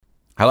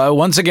Hello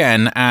once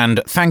again, and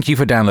thank you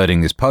for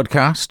downloading this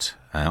podcast.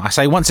 I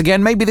say once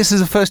again, maybe this is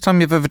the first time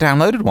you've ever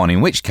downloaded one,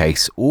 in which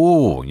case,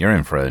 you're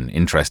in for an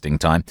interesting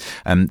time.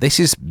 This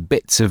is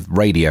bits of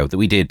radio that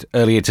we did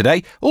earlier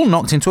today, all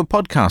knocked into a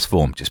podcast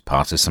form. Just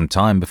pass us some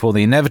time before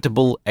the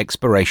inevitable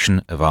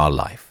expiration of our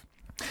life.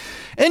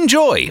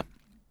 Enjoy!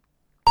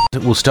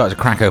 We'll start to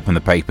crack open the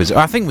papers.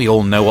 I think we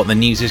all know what the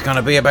news is going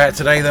to be about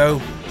today,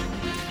 though.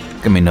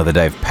 It's going to be another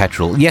day of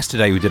petrol.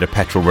 Yesterday we did a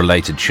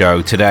petrol-related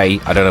show.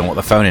 Today, I don't know what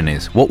the phone-in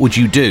is. What would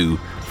you do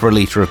for a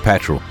litre of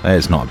petrol?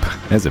 There's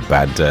a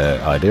bad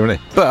idea, really.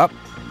 But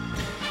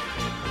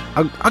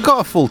I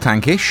got a full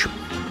tankish.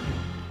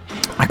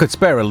 I could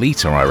spare a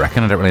litre, I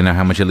reckon. I don't really know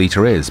how much a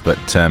litre is. But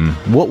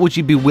what would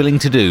you be willing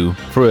to do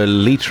for a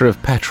litre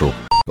of petrol?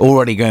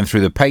 Already going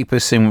through the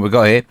papers, seeing what we've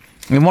got here.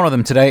 In one of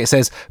them today, it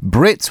says,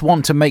 Brits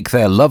want to make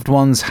their loved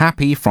ones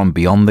happy from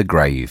beyond the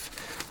grave.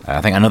 I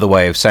think another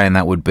way of saying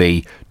that would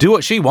be, do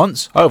what she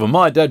wants over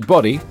my dead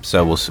body.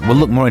 So we'll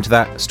look more into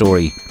that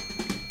story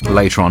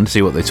later on to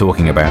see what they're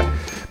talking about.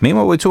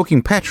 Meanwhile, we're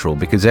talking petrol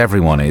because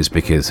everyone is,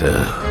 because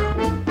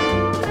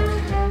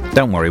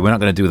don't worry, we're not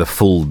going to do the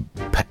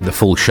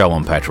full show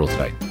on petrol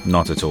today.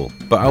 Not at all.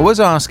 But I was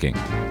asking,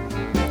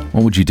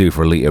 what would you do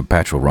for a litre of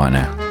petrol right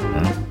now?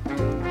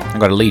 I've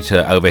got a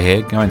litre over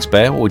here going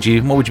spare. What would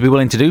you be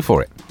willing to do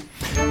for it?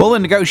 Well, the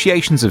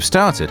negotiations have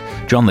started.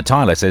 John the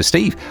Tyler says,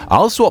 Steve,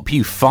 I'll swap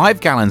you 5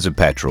 gallons of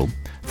petrol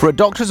for a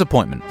doctor's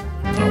appointment.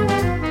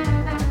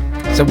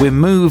 So we've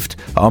moved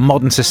our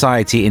modern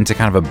society into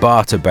kind of a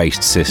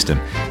barter-based system.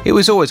 It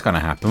was always going to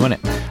happen,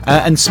 wasn't it?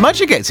 And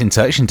Smudger gets in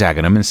touch in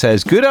Dagenham and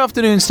says, good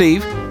afternoon,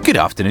 Steve. Good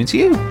afternoon to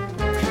you.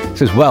 He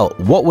says, well,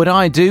 what would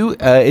I do?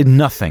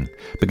 Nothing.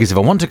 Because if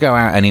I want to go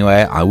out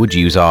anywhere, I would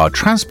use our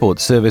transport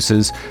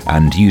services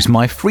and use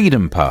my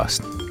freedom pass.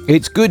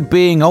 It's good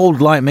being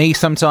old like me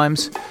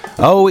sometimes.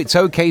 Oh, it's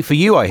okay for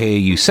you, I hear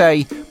you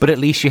say, but at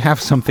least you have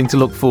something to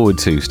look forward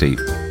to, Steve.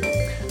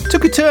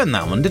 Took a turn,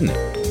 that one, didn't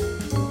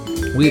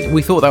it?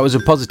 We thought that was a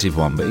positive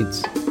one, but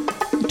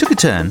it took a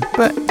turn.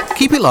 But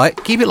keep it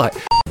light, keep it light.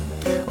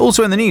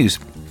 Also in the news,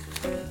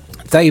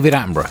 David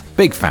Attenborough,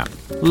 big fan.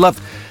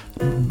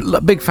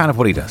 Big fan of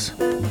what he does.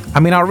 I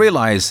mean, I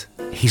realise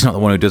he's not the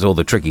one who does all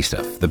the tricky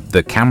stuff.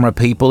 The camera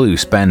people who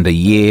spend a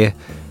year,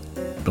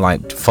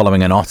 like,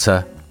 following an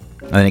otter,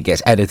 and then it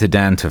gets edited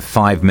down to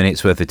 5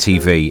 minutes worth of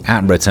TV.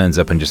 Attenborough turns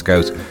up and just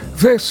goes,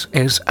 this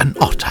is an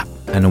otter.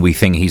 And we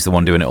think he's the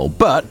one doing it all.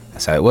 But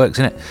that's how it works,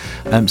 isn't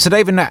it? So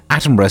David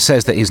Attenborough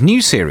says that his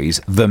new series,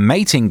 The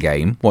Mating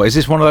Game... What, is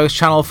this one of those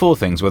Channel 4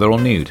 things where they're all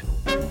nude?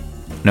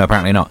 No,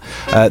 apparently not.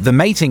 The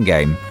Mating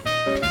Game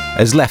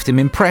has left him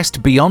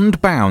impressed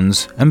beyond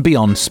bounds and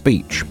beyond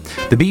speech.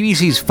 The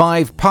BBC's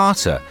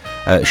 5-parter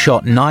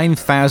shot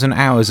 9,000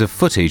 hours of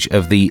footage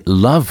of the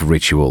love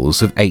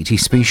rituals of 80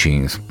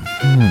 species.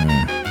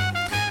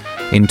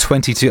 In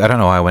 22... I don't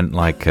know why I went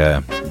like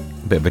a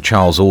bit of a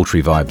Charles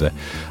Autry vibe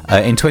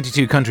there. In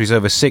 22 countries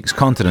over 6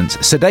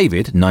 continents, Sir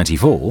David,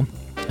 94,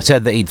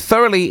 said that he'd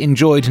thoroughly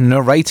enjoyed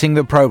narrating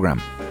the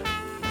programme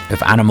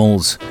of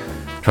animals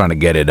trying to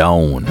get it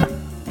on.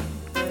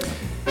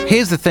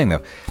 Here's the thing,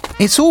 though.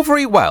 It's all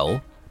very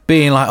well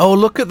being like, oh,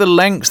 look at the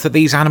lengths that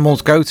these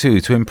animals go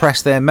to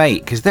impress their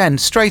mate, because then,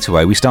 straight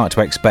away, we start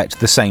to expect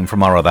the same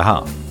from our other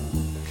half.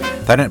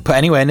 They don't put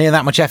anywhere near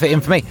that much effort in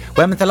for me.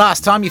 When was the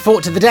last time you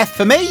fought to the death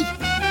for me?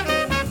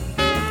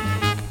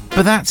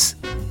 But that's...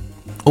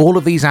 all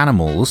of these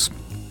animals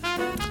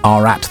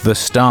are at the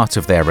start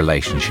of their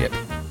relationship.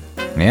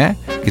 Yeah?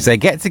 Because they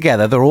get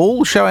together, they're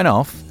all showing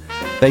off,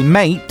 they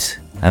mate,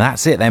 and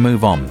that's it, they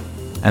move on.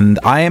 And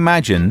I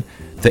imagine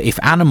that if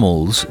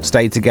animals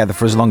stayed together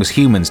for as long as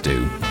humans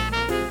do,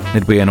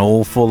 there'd be an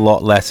awful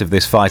lot less of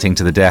this fighting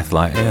to the death,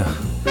 like, ugh.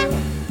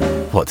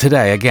 What,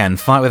 today, again,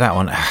 fight with that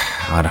one?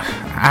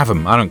 Have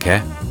them, I don't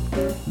care.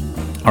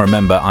 I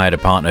remember I had a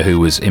partner who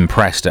was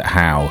impressed at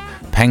how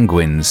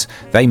penguins,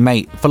 they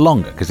mate for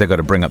longer, because they've got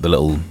to bring up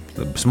the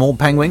small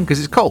penguin, because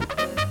it's cold.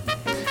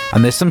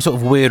 And there's some sort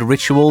of weird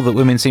ritual that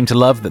women seem to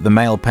love, that the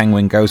male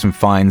penguin goes and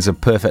finds a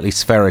perfectly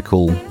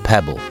spherical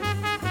pebble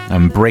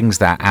and brings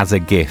that as a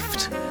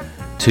gift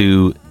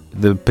to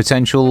the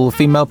potential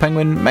female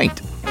penguin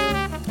mate.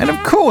 And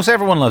of course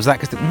everyone loves that,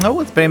 because, no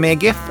one's bringing me a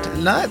gift.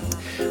 No.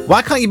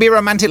 Why can't you be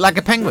romantic like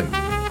a penguin?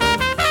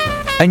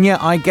 And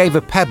yet I gave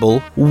a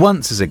pebble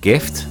once as a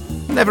gift,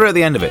 never at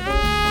the end of it.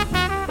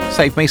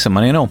 Saved me some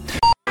money and all.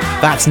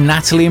 That's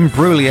Natalie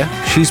Imbruglia.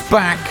 She's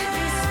back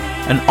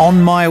and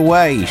on my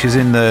way. She's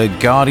in The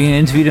Guardian,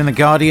 interviewed in The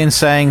Guardian,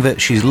 saying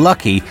that she's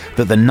lucky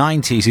that the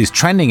 90s is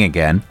trending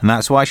again, and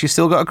that's why she's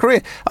still got a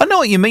career. I know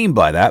what you mean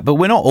by that, but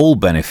we're not all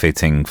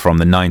benefiting from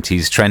the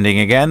 90s trending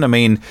again. I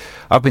mean,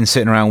 I've been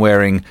sitting around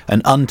wearing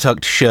an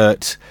untucked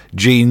shirt,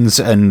 jeans,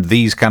 and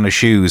these kind of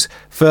shoes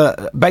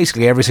for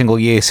basically every single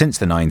year since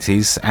the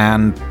 90s,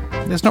 and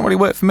it's not really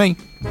worked for me.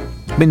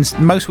 Been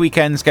most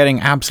weekends getting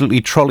absolutely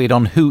trolleyed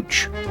on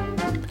hooch.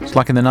 It's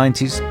like in the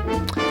 90s.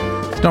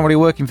 It's not really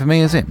working for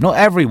me, is it? Not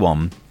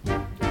everyone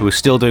who are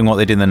still doing what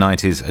they did in the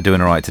 90s are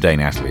doing all right today,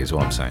 Natalie, is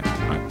what I'm saying.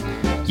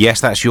 Right.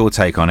 Yes, that's your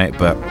take on it,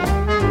 but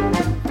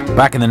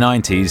Back in the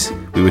 90s,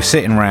 we were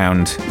sitting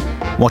around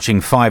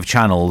watching 5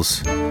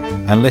 channels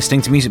and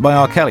listening to music by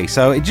R. Kelly.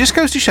 So it just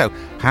goes to show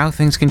how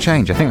things can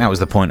change. I think that was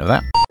the point of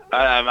that.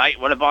 Mate,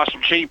 want to buy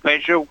some cheap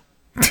petrol?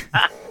 Tell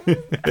By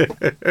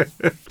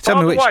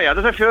me the which... way, I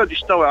don't know if you heard this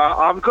story.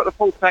 I haven't got the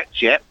full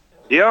facts yet.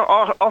 The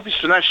Office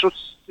for National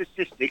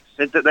Statistics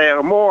said that there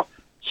are more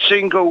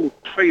single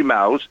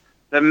females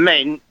than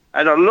men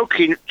and are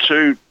looking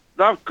to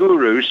love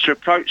gurus to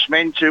approach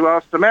men to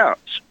ask them out.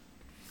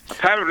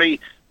 Apparently,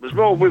 there's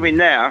more women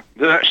now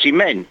than actually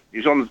men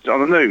who's on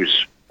the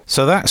news.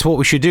 So that's what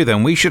we should do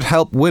then. We should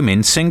help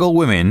women, single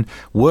women,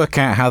 work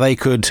out how they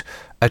could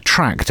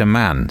attract a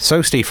man.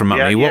 So, Steve from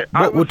Mutney,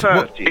 what would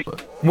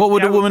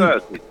a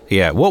woman?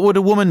 Yeah, what would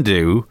a woman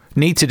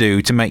need to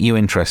do to make you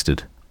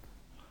interested?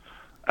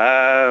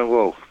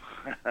 Well,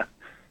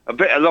 a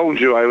bit of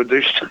laundry I would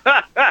do.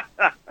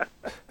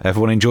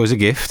 Everyone enjoys a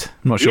gift.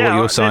 I'm not sure what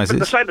your size is.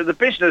 The same as the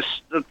business,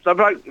 the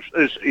bloke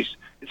is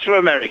from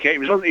America. He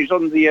was on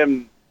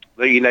the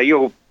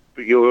your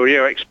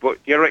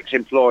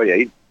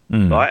ex-employee,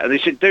 right? And he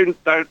said, do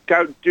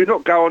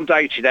not go on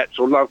dating apps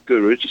or love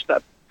gurus. Just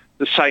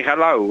say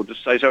hello or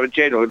just say something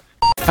general.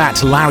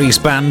 Fat Larry's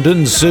Band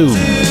and Zoom.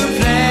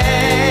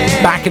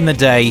 Back in the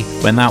day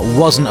when that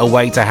wasn't a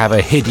way to have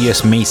a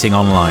hideous meeting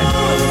online.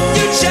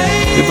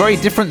 A very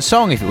different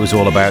song if it was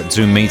all about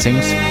Zoom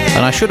meetings,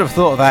 and I should have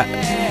thought of that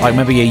like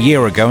maybe a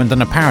year ago and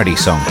done a parody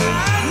song.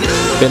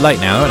 A bit late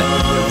now, isn't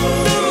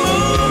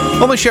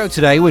it? On the show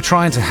today, we're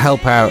trying to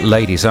help out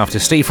ladies after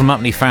Steve from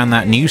Upney found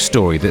that news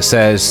story that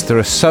says there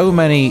are so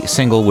many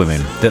single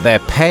women that they're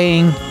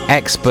paying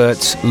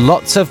experts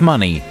lots of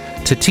money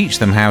to teach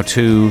them how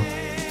to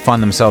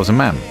find themselves a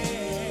man.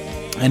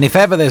 And if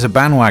ever there's a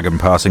bandwagon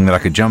passing that I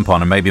could jump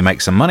on and maybe make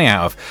some money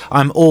out of,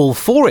 I'm all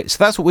for it.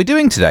 So that's what we're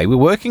doing today. We're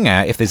working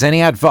out if there's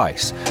any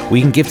advice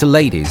we can give to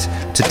ladies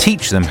to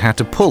teach them how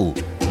to pull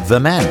the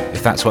men,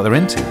 if that's what they're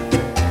into.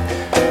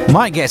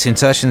 Mike gets in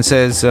touch and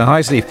says,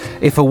 hi Steve,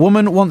 if a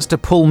woman wants to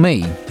pull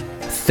me,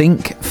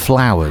 think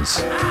flowers.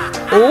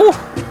 Oh!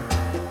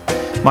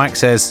 Mike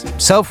says,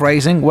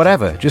 self-raising,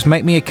 whatever, just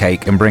make me a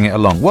cake and bring it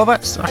along. Well, I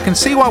can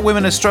see why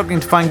women are struggling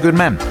to find good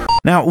men.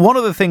 Now, one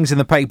of the things in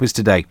the papers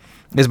today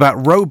is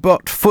about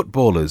robot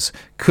footballers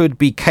could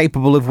be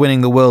capable of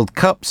winning the World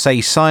Cup,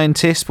 say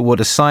scientists, but what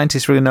do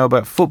scientists really know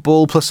about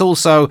football? Plus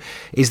also,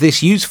 is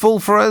this useful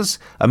for us?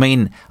 I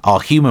mean, our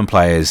human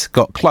players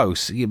got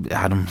close.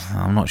 I'm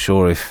not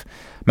sure if...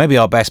 Maybe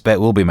our best bet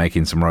will be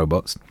making some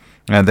robots.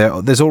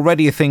 There's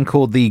already a thing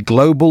called the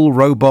Global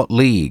Robot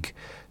League.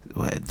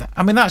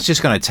 I mean, that's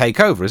just going to take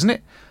over, isn't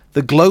it?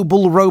 The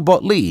Global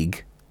Robot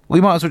League. We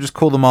might as well just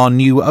call them our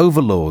new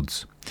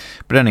overlords.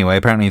 But anyway,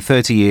 apparently in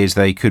 30 years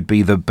they could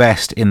be the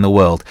best in the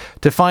world.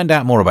 To find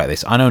out more about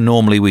this, I know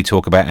normally we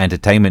talk about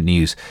entertainment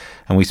news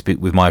and we speak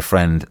with my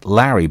friend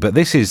Larry, but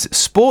this is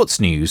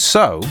sports news,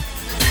 so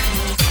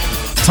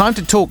time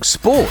to talk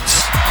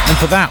sports. And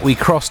for that we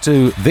cross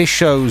to this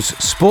show's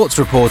sports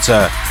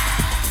reporter,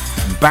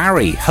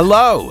 Barry.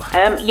 Hello.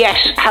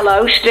 Yes,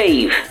 hello,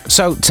 Steve.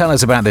 So tell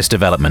us about this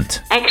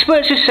development.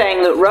 Experts are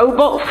saying that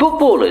robot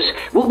footballers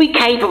will be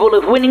capable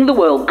of winning the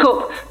World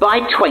Cup by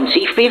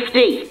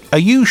 2050. Are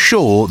you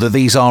sure that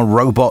these are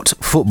robot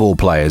football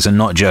players and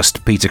not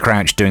just Peter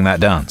Crouch doing that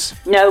dance?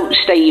 No,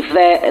 Steve,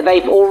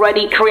 they've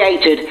already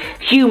created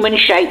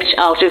human-shaped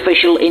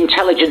artificial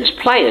intelligence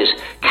players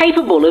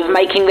capable of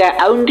making their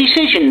own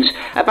decisions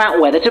about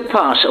whether to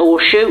pass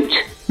or shoot.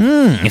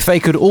 If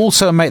they could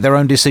also make their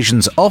own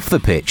decisions off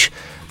the pitch,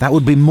 that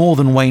would be more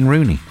than Wayne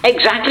Rooney.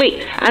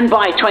 Exactly, and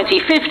by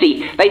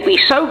 2050, they'd be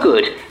so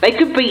good, they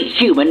could be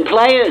human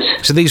players.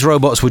 So these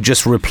robots would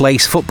just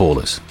replace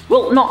footballers?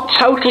 Well, not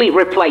totally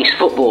replace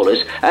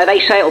footballers. They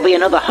say it'll be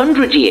another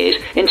 100 years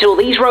until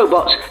these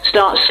robots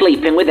start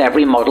sleeping with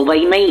every model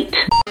they meet.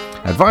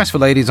 Advice for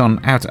ladies on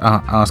how to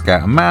ask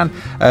out a man.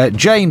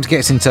 James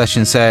gets in touch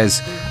and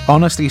says,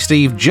 honestly,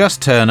 Steve,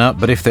 just turn up,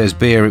 but if there's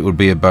beer, it would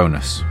be a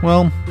bonus.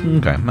 Well,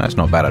 okay, that's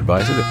not bad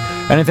advice, is it?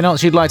 Anything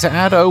else you'd like to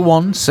add?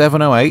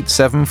 01708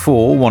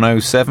 74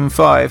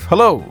 1075.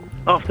 Hello.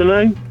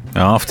 Afternoon.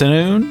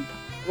 Afternoon.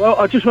 Well,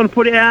 I just want to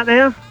put it out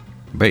there.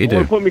 Bet you do. I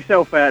want to put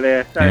myself out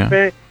there. So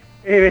Yeah.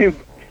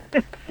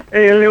 if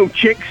any little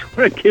chicks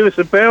want to give us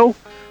a bell,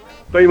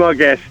 be my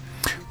guest.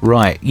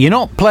 Right, you're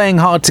not playing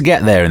hard to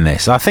get there in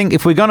this. I think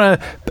if we're going to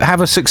have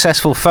a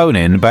successful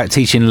phone-in about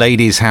teaching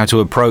ladies how to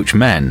approach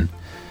men,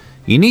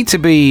 you need to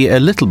be a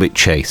little bit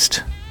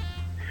chaste.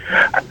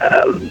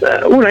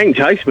 Well, they can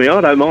chase me,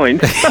 I don't mind.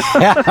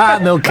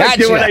 They'll catch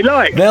do you. what they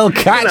like. They'll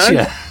catch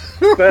you.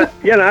 But,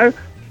 yeah,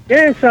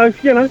 so,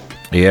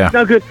 Yeah.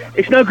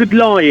 it's no good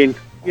lying,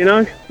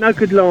 no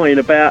good lying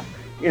about,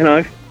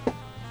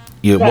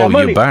 You're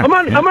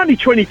I'm only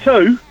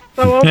 22,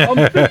 so I'm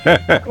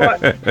quite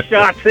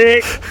shut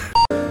it.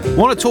 I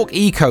want to talk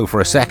eco for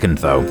a second,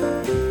 though,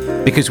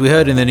 because we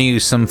heard in the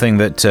news something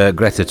that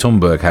Greta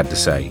Thunberg had to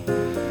say.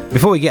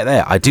 Before we get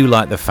there, I do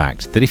like the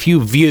fact that if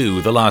you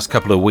view the last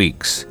couple of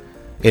weeks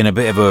in a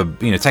bit of a,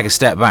 take a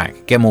step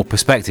back, get more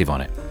perspective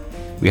on it.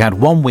 We had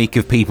 1 week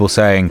of people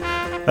saying,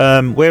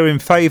 We're in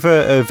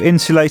favour of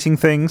insulating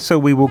things, so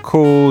we will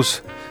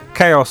cause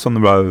chaos on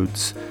the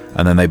roads.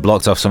 And then they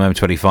blocked off some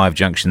M25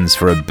 junctions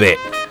for a bit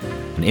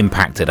and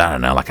impacted, I don't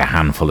know, like a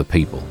handful of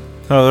people.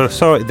 Oh,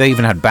 sorry. They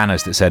even had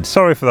banners that said,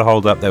 sorry for the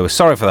hold-up. They were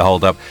sorry for the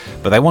hold-up,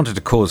 but they wanted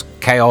to cause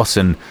chaos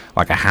and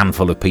like a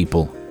handful of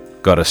people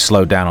got to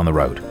slow down on the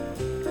road.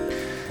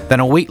 Then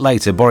a week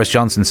later, Boris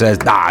Johnson says,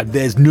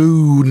 there's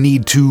no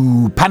need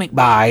to panic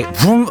buy.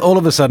 All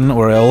of a sudden,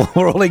 we're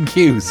all in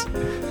queues.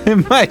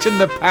 Imagine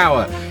the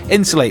power.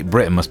 Insulate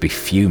Britain must be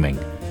fuming.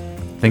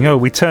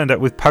 We turned up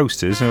with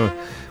posters.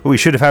 We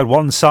should have had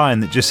one sign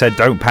that just said,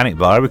 don't panic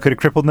buy. We could have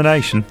crippled the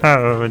nation.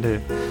 Oh, dear.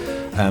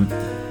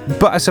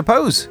 But I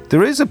suppose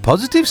there is a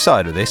positive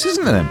side of this,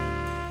 isn't there?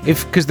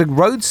 Because the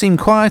roads seem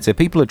quieter,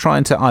 people are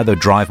trying to either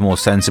drive more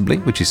sensibly,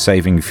 which is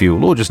saving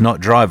fuel, or just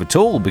not drive at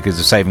all because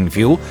of saving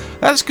fuel.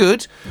 That's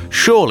good.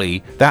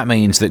 Surely that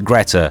means that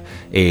Greta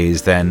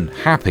is then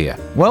happier.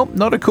 Well,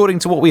 not according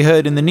to what we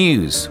heard in the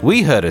news.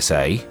 We heard her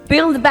say,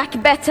 build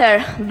back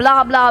better,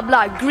 blah, blah,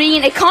 blah.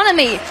 Green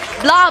economy,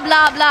 blah,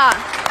 blah, blah.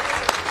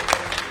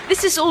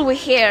 This is all we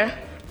hear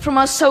from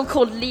our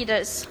so-called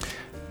leaders.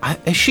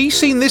 Has she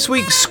seen this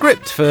week's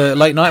script for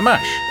Late Night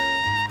Mash?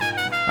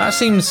 That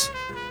seems...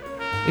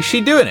 Is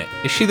she doing it?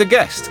 Is she the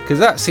guest? Because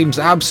that seems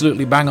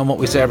absolutely bang on what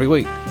we say every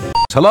week.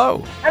 Hello.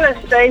 Hello,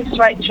 Steve. It's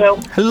Rachel.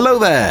 Hello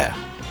there.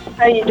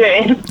 How you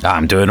doing?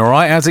 I'm doing all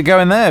right. How's it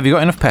going there? Have you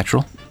got enough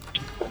petrol?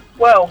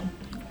 Well,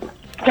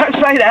 don't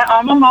say that.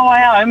 I'm on my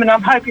way home and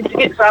I'm hoping to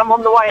get some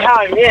on the way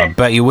home, yeah. I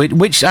bet you...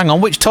 Hang on,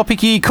 which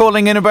topic are you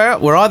calling in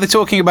about? We're either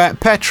talking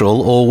about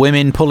petrol or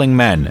women pulling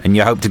men, and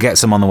you hope to get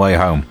some on the way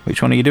home.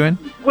 Which one are you doing?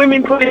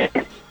 Women pulling...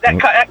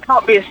 That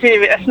can't be a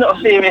serious... That's not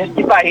a serious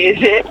debate,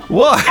 is it?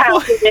 What?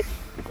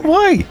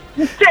 Why?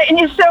 You're setting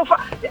yourself...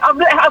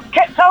 I've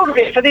kept hold of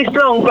it for this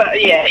long, but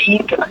yeah,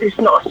 it's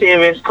not a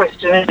serious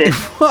question, is it?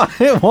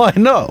 Why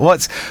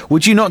not?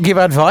 Would you not give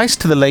advice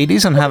to the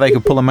ladies on how they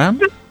could pull a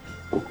man?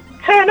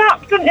 Turn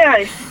up, don't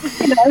you?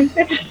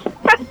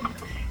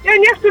 You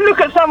only have to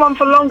look at someone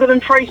for longer than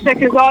 3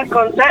 seconds eye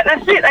contact.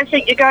 That's it. They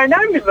think you're going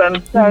home with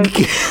them. So.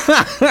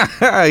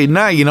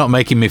 Now you're not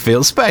making me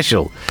feel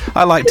special.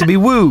 I like to be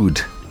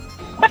wooed.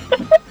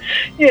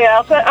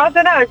 Yeah, I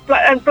don't know.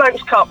 And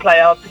blokes can't play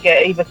hard to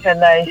get either, can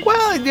they?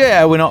 Well,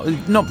 yeah, we're not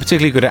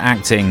particularly good at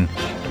acting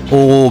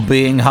or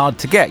being hard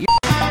to get.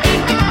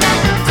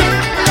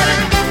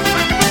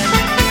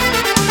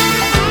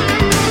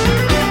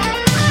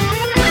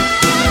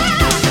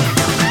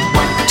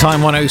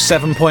 Time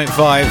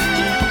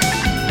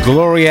 107.5.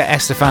 Gloria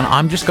Estefan,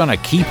 I'm just going to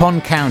keep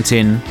on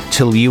counting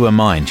till you are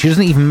mine. She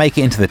doesn't even make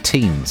it into the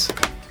teens.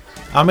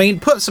 I mean,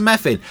 put some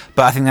F in.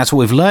 But I think that's what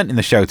we've learnt in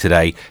the show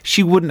today.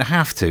 She wouldn't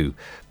have to,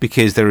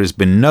 because there has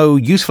been no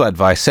useful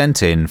advice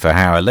sent in for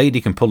how a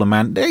lady can pull a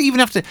man. They even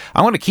have to...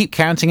 I'm going to keep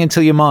counting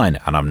until you're mine,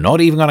 and I'm not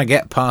even going to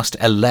get past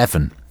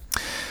 11.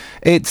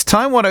 It's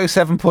Time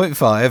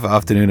 107.5.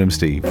 Afternoon, I'm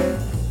Steve.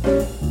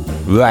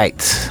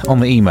 Right, on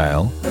the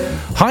email...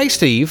 Hi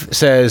Steve,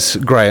 says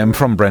Graham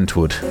from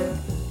Brentwood.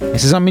 He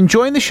says, I'm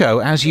enjoying the show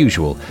as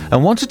usual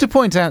and wanted to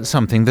point out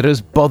something that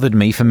has bothered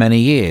me for many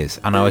years.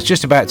 And I was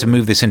just about to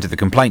move this into the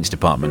complaints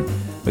department.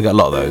 We got a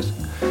lot of those.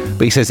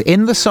 But he says,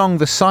 in the song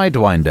The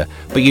Sidewinder,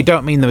 but you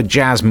don't mean the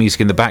jazz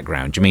music in the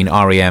background, you mean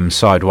R.E.M.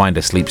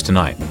 Sidewinder Sleeps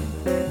Tonight.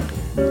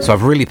 So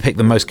I've really picked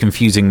the most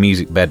confusing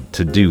music bed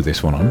to do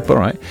this one on. All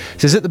right.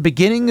 It says, at the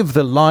beginning of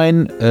the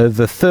line,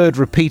 the third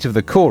repeat of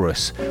the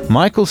chorus,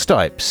 Michael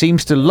Stipe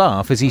seems to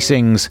laugh as he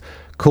sings,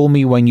 Call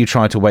Me When You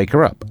Try to Wake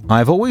Her Up.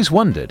 I've always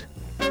wondered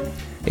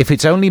if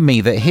it's only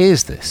me that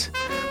hears this,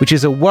 which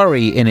is a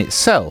worry in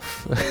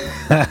itself,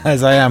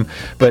 as I am,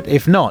 but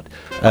if not,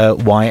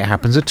 why it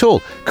happens at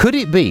all. Could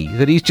it be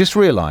that he's just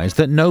realised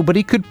that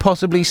nobody could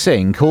possibly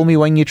sing Call Me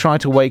When You Try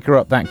to Wake Her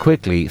Up that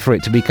quickly for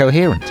it to be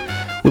coherent?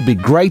 Would be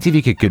great if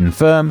you could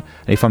confirm.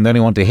 If I'm the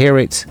only one to hear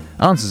it,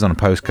 answers on a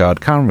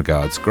postcard. Kind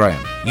regards,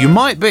 Graham. You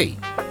might be.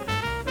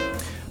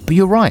 But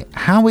you're right.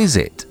 How is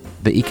it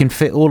that you can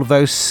fit all of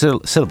those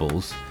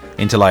syllables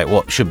into like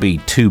what should be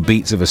 2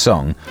 beats of a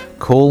song?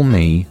 Call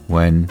me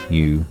when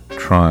you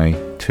try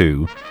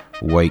to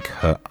wake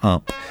her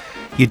up.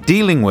 You're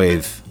dealing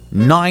with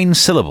 9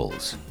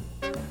 syllables.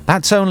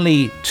 That's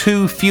only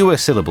 2 fewer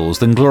syllables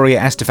than Gloria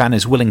Estefan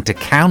is willing to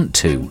count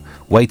to,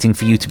 waiting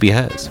for you to be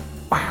hers.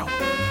 Wow.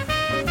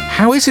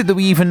 How is it that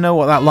we even know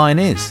what that line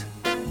is?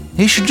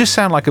 It should just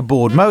sound like a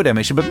board modem.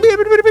 It should be...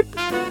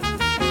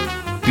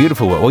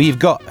 Beautiful work. Well,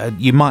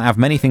 you might have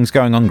many things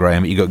going on,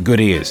 Graham, but you've got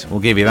good ears. We'll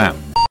give you that.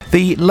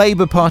 The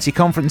Labour Party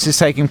conference is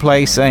taking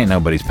place. Ain't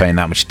nobody's paying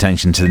that much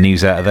attention to the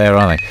news out of there,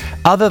 are they?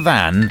 Other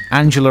than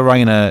Angela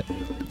Rayner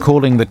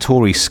calling the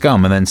Tories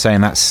scum and then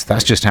saying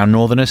that's just how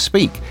Northerners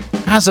speak.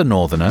 As a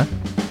Northerner,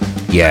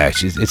 yeah,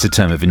 it's a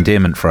term of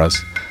endearment for us.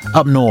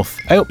 Up north,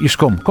 hey up you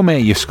scum, come here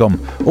you scum.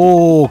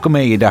 Oh, come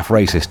here you daft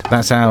racist.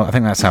 I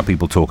think that's how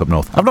people talk up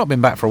north. I've not been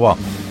back for a while.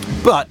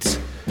 But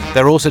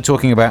they're also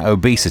talking about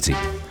obesity.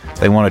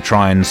 They want to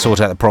try and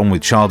sort out the problem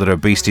with childhood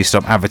obesity,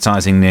 stop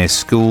advertising near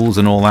schools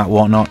and all that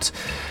whatnot.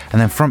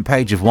 And then front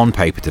page of one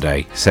paper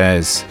today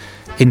says,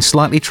 In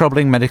slightly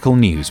troubling medical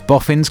news,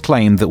 boffins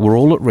claim that we're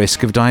all at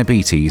risk of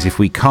diabetes if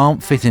we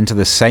can't fit into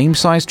the same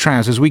size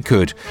trousers we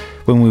could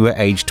when we were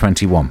age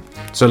 21.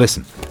 So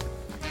listen,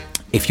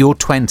 if you're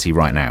 20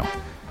 right now,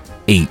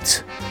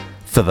 eat.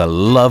 For the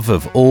love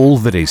of all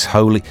that is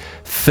holy,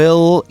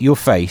 fill your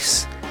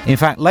face. In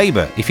fact,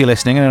 Labour, if you're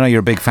listening, and I know you're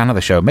a big fan of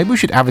the show, maybe we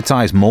should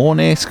advertise more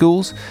near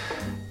schools.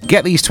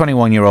 Get these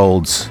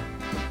 21-year-olds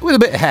with a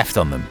bit of heft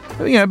on them,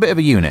 a bit of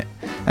a unit.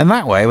 And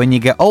that way, when you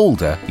get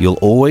older, you'll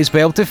always be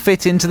able to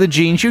fit into the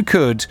jeans you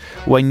could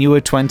when you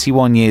were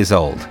 21 years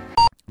old.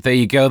 There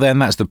you go then,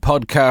 that's the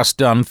podcast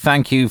done.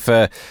 Thank you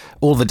for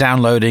all the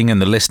downloading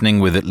and the listening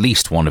with at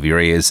least one of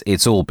your ears.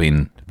 It's all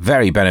been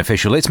very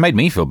beneficial. It's made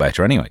me feel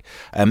better anyway.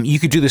 You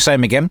could do the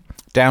same again.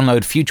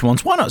 Download future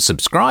ones. Why not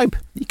subscribe?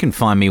 You can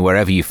find me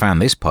wherever you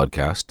found this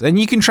podcast. And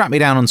you can track me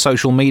down on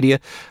social media.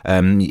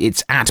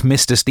 It's at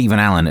Mr. Stephen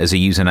Allen as a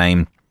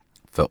username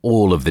for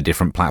all of the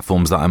different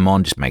platforms that I'm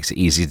on. Just makes it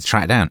easy to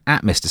track down.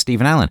 At Mr.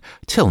 Stephen Allen.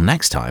 Till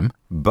next time,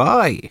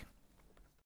 bye.